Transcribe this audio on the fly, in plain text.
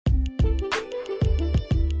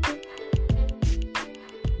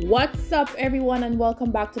What's up, everyone, and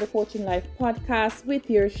welcome back to the Coaching Life podcast with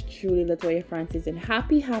yours truly, Latoya Francis. And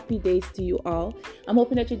happy days to you all. I'm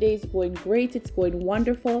hoping that your day is going great, it's going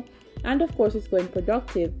wonderful, and of course, it's going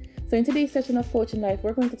productive. So in today's session of Coaching Life,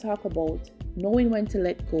 we're going to talk about knowing when to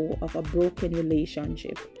let go of a broken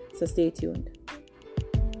relationship. So stay tuned.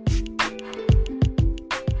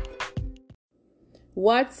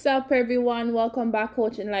 What's up, everyone? Welcome back,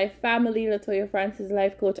 Coaching Life family. Latoya Francis,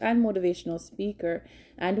 life coach and motivational speaker.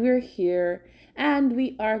 And we're here and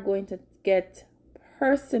we are going to get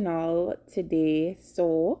personal today.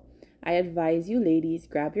 So I advise you, ladies,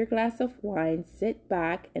 grab your glass of wine, sit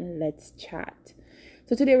back, and let's chat.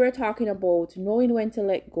 So today we're talking about knowing when to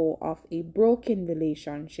let go of a broken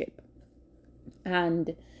relationship.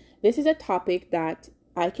 And this is a topic that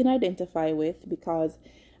I can identify with because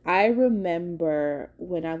I remember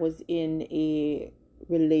when I was in a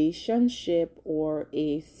relationship or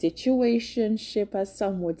a situationship, as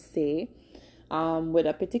some would say, with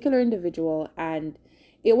a particular individual, and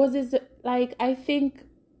it was I think,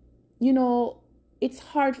 it's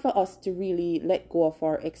hard for us to really let go of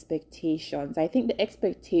our expectations. I think the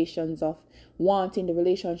expectations of wanting the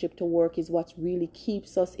relationship to work is what really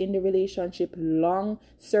keeps us in the relationship long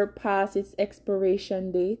surpass its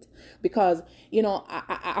expiration date, because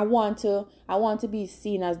I want to be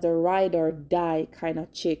seen as the ride or die kind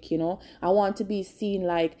of chick. I want to be seen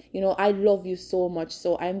like, I love you so much,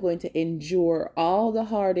 so I'm going to endure all the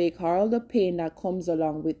heartache, all the pain that comes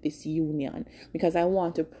along with this union because I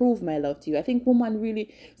want to prove my love to you. I think women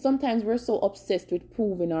really, sometimes we're so obsessed with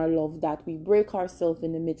proving our love that we break ourselves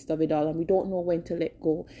in the midst of it all and we don't know when to let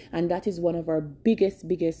go. And that is one of our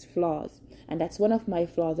biggest flaws. And that's one of my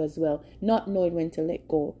flaws as well, not knowing when to let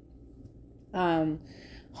go.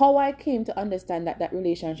 How I came to understand that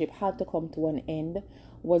relationship had to come to an end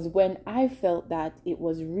was when I felt that it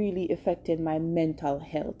was really affecting my mental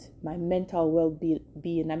health, my mental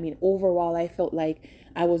well-being. I mean, overall, I felt like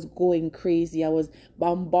I was going crazy. I was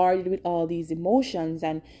bombarded with all these emotions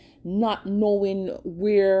and not knowing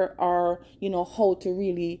where or, how to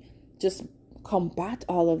really just combat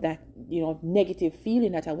all of that, negative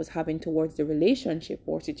feeling that I was having towards the relationship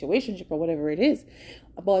or situationship or whatever it is.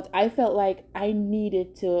 But I felt like I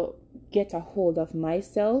needed to get a hold of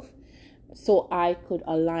myself so I could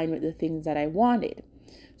align with the things that I wanted.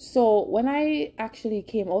 So when I actually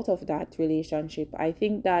came out of that relationship, I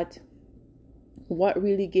think that what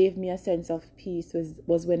really gave me a sense of peace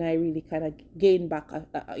was when I really kind of gained back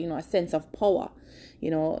a sense of power.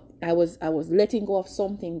 I was letting go of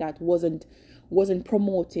something that wasn't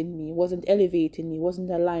promoting me, wasn't elevating me, wasn't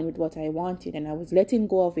aligned with what I wanted, and I was letting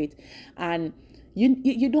go of it. And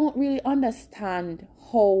you don't really understand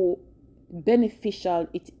how beneficial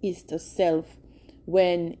it is to self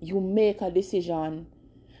when you make a decision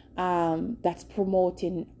that's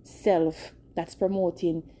promoting self, that's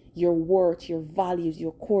promoting your worth, your values,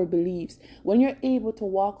 your core beliefs. When you're able to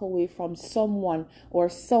walk away from someone or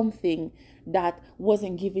something that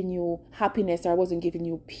wasn't giving you happiness or wasn't giving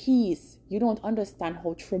you peace, you don't understand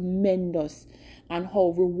how tremendous and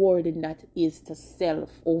how rewarding that is to self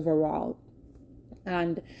overall.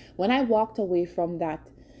 And when I walked away from that,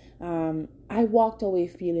 I walked away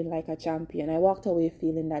feeling like a champion. I walked away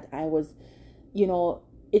feeling that I was,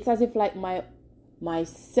 it's as if like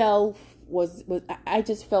myself was I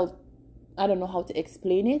just felt, I don't know how to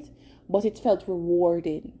explain it, but it felt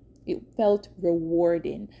rewarding. It felt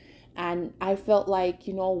rewarding. And I felt like,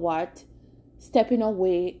 stepping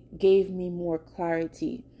away gave me more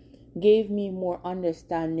clarity, gave me more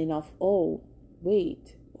understanding of, oh,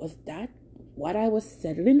 wait, was that what I was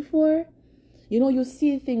settling for? You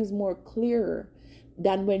see things more clearer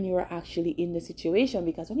than when you're actually in the situation,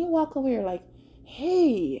 because when you walk away, you're like,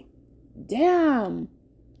 hey, damn,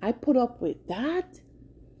 I put up with that.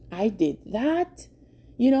 I did that,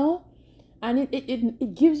 and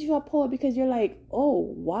it gives you a power because you're like, oh,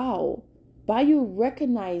 wow. By you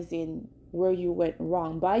recognizing where you went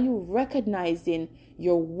wrong, by you recognizing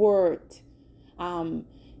your worth,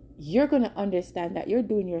 you're going to understand that you're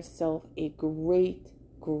doing yourself a great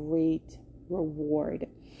reward.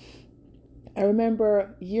 I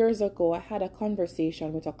remember years ago, I had a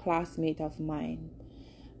conversation with a classmate of mine.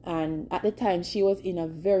 And at the time, she was in a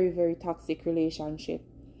very toxic relationship.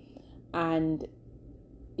 And,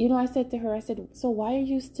 I said to her, so why are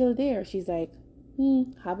you still there? She's like,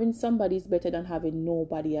 having somebody is better than having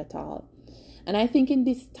nobody at all. And I think in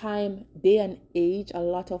this time, day and age, a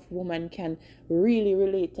lot of women can really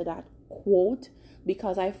relate to that quote,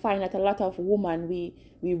 because I find that a lot of women, we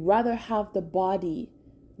rather have the body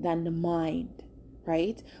than the mind,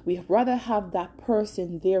 right? We rather have that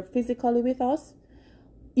person there physically with us,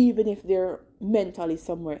 even if they're mentally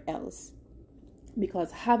somewhere else.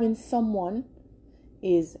 Because having someone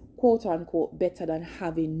is quote unquote better than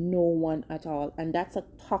having no one at all. And that's a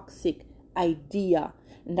toxic idea.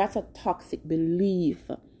 And that's a toxic belief.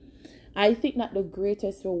 I think that the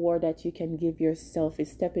greatest reward that you can give yourself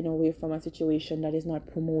is stepping away from a situation that is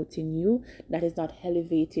not promoting you, that is not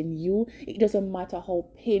elevating you. It doesn't matter how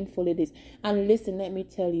painful it is. And listen, let me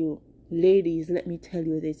tell you, ladies, let me tell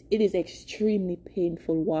you this. It is extremely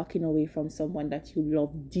painful walking away from someone that you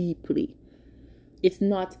love deeply. It's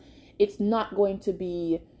not going to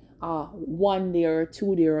be a 1 day or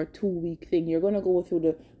 2 day or 2 week thing. You're going to go through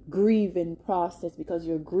the grieving process because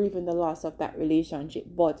you're grieving the loss of that relationship.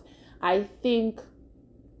 But I think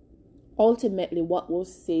ultimately what will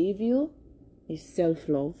save you is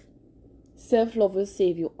self-love. Self-love will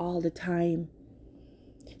save you all the time.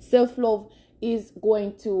 Self-love is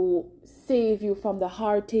going to save you from the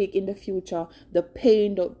heartache in the future, the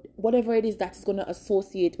pain, whatever it is that is going to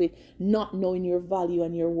associate with not knowing your value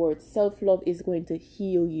and your worth. Self-love is going to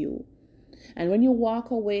heal you. And when you walk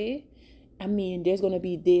away, there's going to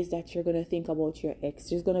be days that you're going to think about your ex.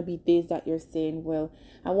 There's going to be days that you're saying, well,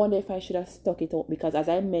 I wonder if I should have stuck it out. Because as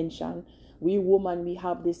I mentioned, we women, we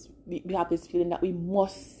have this feeling that we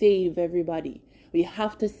must save everybody. We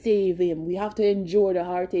have to save him. We have to endure the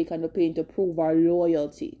heartache and the pain to prove our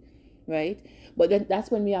loyalty, right? But then that's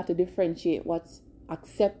when we have to differentiate what's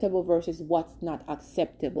acceptable versus what's not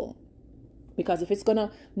acceptable. Because if it's going to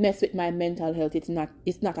mess with my mental health, it's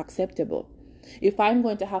not acceptable. If I'm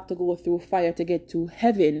going to have to go through fire to get to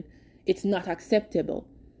heaven, it's not acceptable.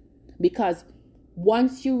 Because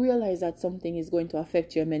once you realize that something is going to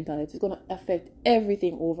affect your mental health, it's going to affect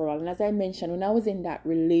everything overall. And as I mentioned, when I was in that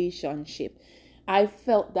relationship, I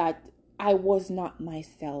felt that I was not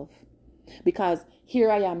myself. Because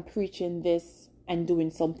here I am preaching this and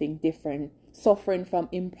doing something different, suffering from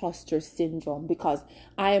imposter syndrome because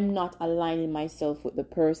I am not aligning myself with the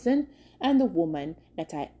person and the woman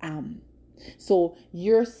that I am. So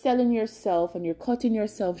you're selling yourself and you're cutting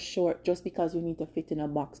yourself short just because you need to fit in a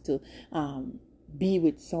box to be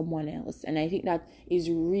with someone else. And I think that is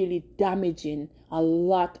really damaging a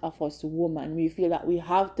lot of us women. We feel that we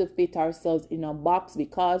have to fit ourselves in a box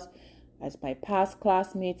because, as my past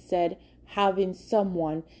classmate said, having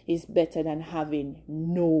someone is better than having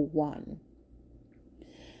no one.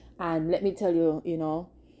 And let me tell you,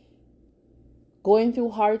 going through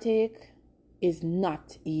heartache is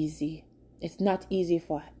not easy. It's not easy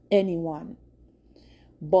for anyone.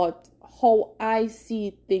 But how I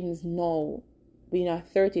see things now, being a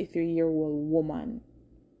 33-year-old woman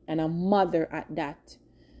and a mother at that,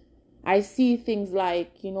 I see things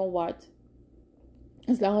like, you know what?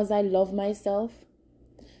 As long as I love myself,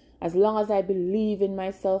 as long as I believe in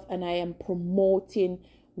myself and I am promoting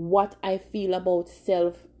what I feel about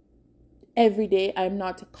self every day, I'm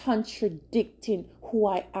not contradicting who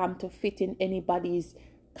I am to fit in anybody's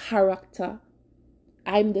character.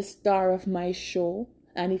 I'm the star of my show,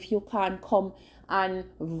 and if you can't come and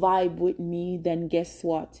vibe with me, then guess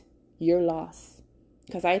what? You're lost.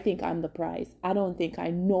 Because I think I'm the prize. I don't think I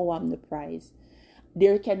know I'm the prize.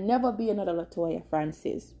 There can never be another Latoya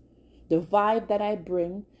Francis. The vibe that I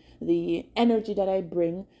bring, the energy that I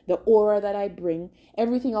bring, the aura that I bring,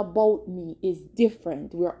 everything about me is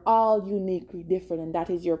different. We're all uniquely different, and that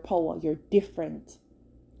is your power. You're different.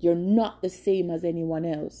 You're not the same as anyone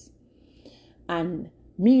else. And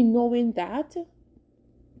me knowing that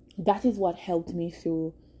is what helped me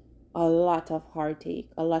through a lot of heartache,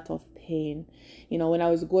 a lot of pain. When I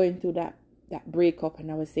was going through that breakup,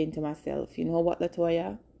 and I was saying to myself, you know what,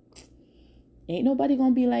 Latoya? Ain't nobody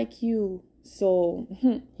gonna be like you. So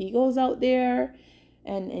he goes out there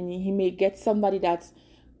and he may get somebody that's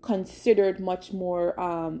considered much more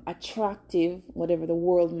attractive, whatever the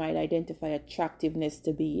world might identify attractiveness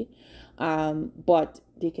to be, but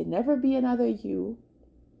there can never be another you.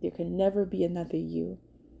 There can never be another you.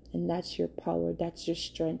 And that's your power, that's your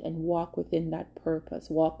strength, and walk within that purpose,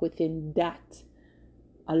 walk within that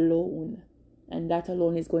alone. And that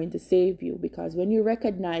alone is going to save you, because when you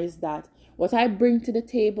recognize that what I bring to the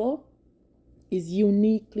table is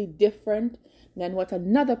uniquely different than what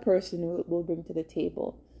another person will bring to the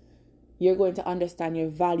table, you're going to understand your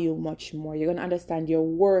value much more. You're going to understand your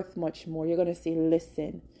worth much more. You're going to say,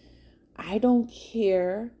 listen, I don't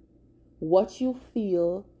care what you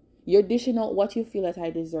feel. You're dishing out what you feel that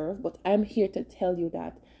I deserve, but I'm here to tell you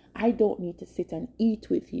that I don't need to sit and eat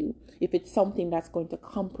with you if it's something that's going to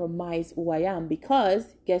compromise who I am.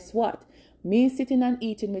 Because guess what? Me sitting and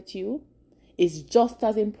eating with you is just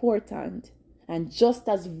as important and just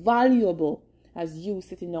as valuable as you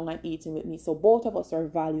sitting down and eating with me. So both of us are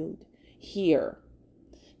valued here.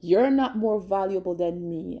 You're not more valuable than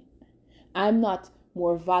me. I'm not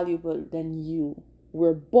more valuable than you.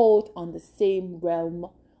 We're both on the same realm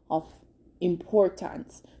of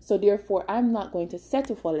importance. So therefore, I'm not going to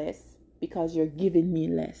settle for less because you're giving me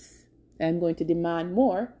less. I'm going to demand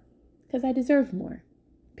more because I deserve more.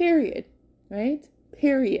 Period. Right?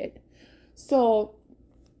 Period. So,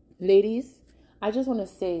 ladies, I just want to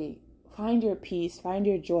say, find your peace, find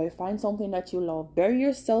your joy, find something that you love. Bury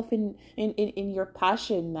yourself in your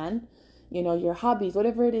passion, man. You know, your hobbies,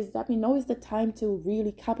 whatever it is. I mean, now is the time to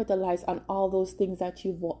really capitalize on all those things that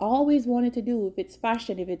you've always wanted to do. If it's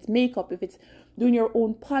fashion, if it's makeup, if it's doing your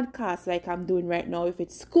own podcast like I'm doing right now, if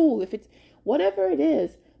it's school, if it's whatever it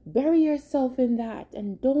is, bury yourself in that.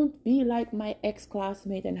 And don't be like my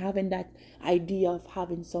ex-classmate and having that idea of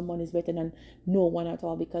having someone is better than no one at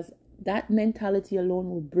all, because that mentality alone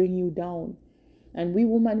will bring you down. And we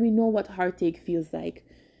women, we know what heartache feels like.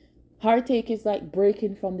 Heartache is like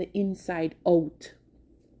breaking from the inside out.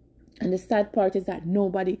 And the sad part is that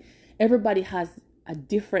everybody has a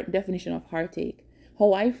different definition of heartache.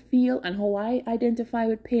 How I feel and how I identify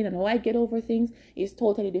with pain and how I get over things is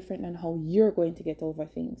totally different than how you're going to get over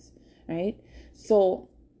things, right? So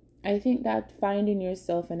I think that finding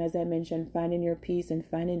yourself, and as I mentioned, finding your peace and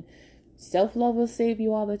finding self-love will save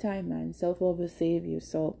you all the time, man. Self-love will save you.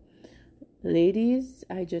 So ladies,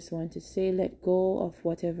 I just want to say, let go of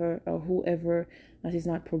whatever or whoever that is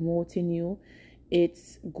not promoting you.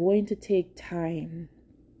 It's going to take time.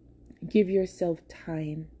 Give yourself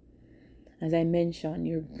time. As I mentioned,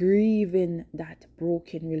 you're grieving that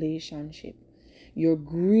broken relationship. You're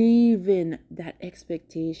grieving that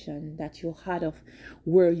expectation that you had of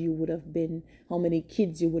where you would have been, how many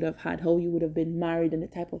kids you would have had, how you would have been married, and the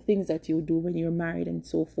type of things that you would do when you're married and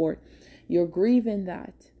so forth. You're grieving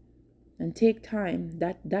that. And take time.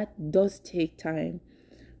 That does take time.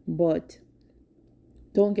 But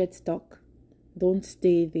don't get stuck. Don't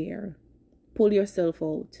stay there. Pull yourself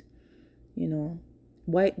out. You know,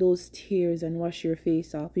 wipe those tears and wash your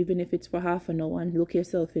face off, even if it's for half an hour, and look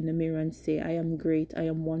yourself in the mirror and say, I am great, I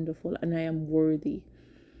am wonderful, and I am worthy.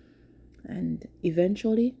 And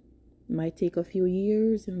eventually, it might take a few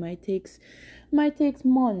years, it might take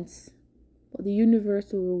months, but the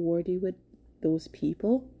universe will reward you with those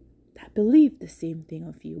people that believe the same thing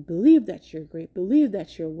of you, believe that you're great, believe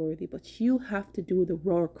that you're worthy, but you have to do the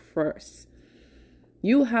work first.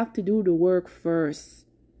 You have to do the work first.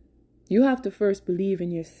 You have to first believe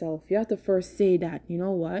in yourself. You have to first say that, you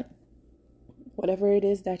know what? Whatever it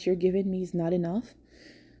is that you're giving me is not enough,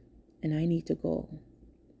 and I need to go.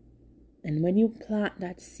 And when you plant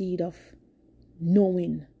that seed of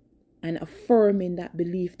knowing and affirming that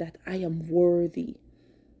belief that I am worthy,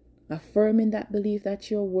 affirming that belief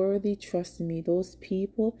that you're worthy, trust me, those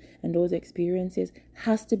people and those experiences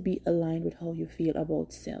has to be aligned with how you feel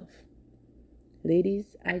about self.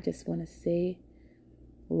 Ladies, I just want to say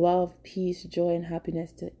love, peace, joy, and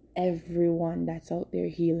happiness to everyone that's out there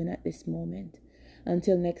healing at this moment.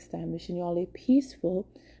 Until next time, wishing you all a peaceful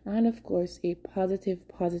and, of course, a positive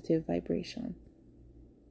vibration.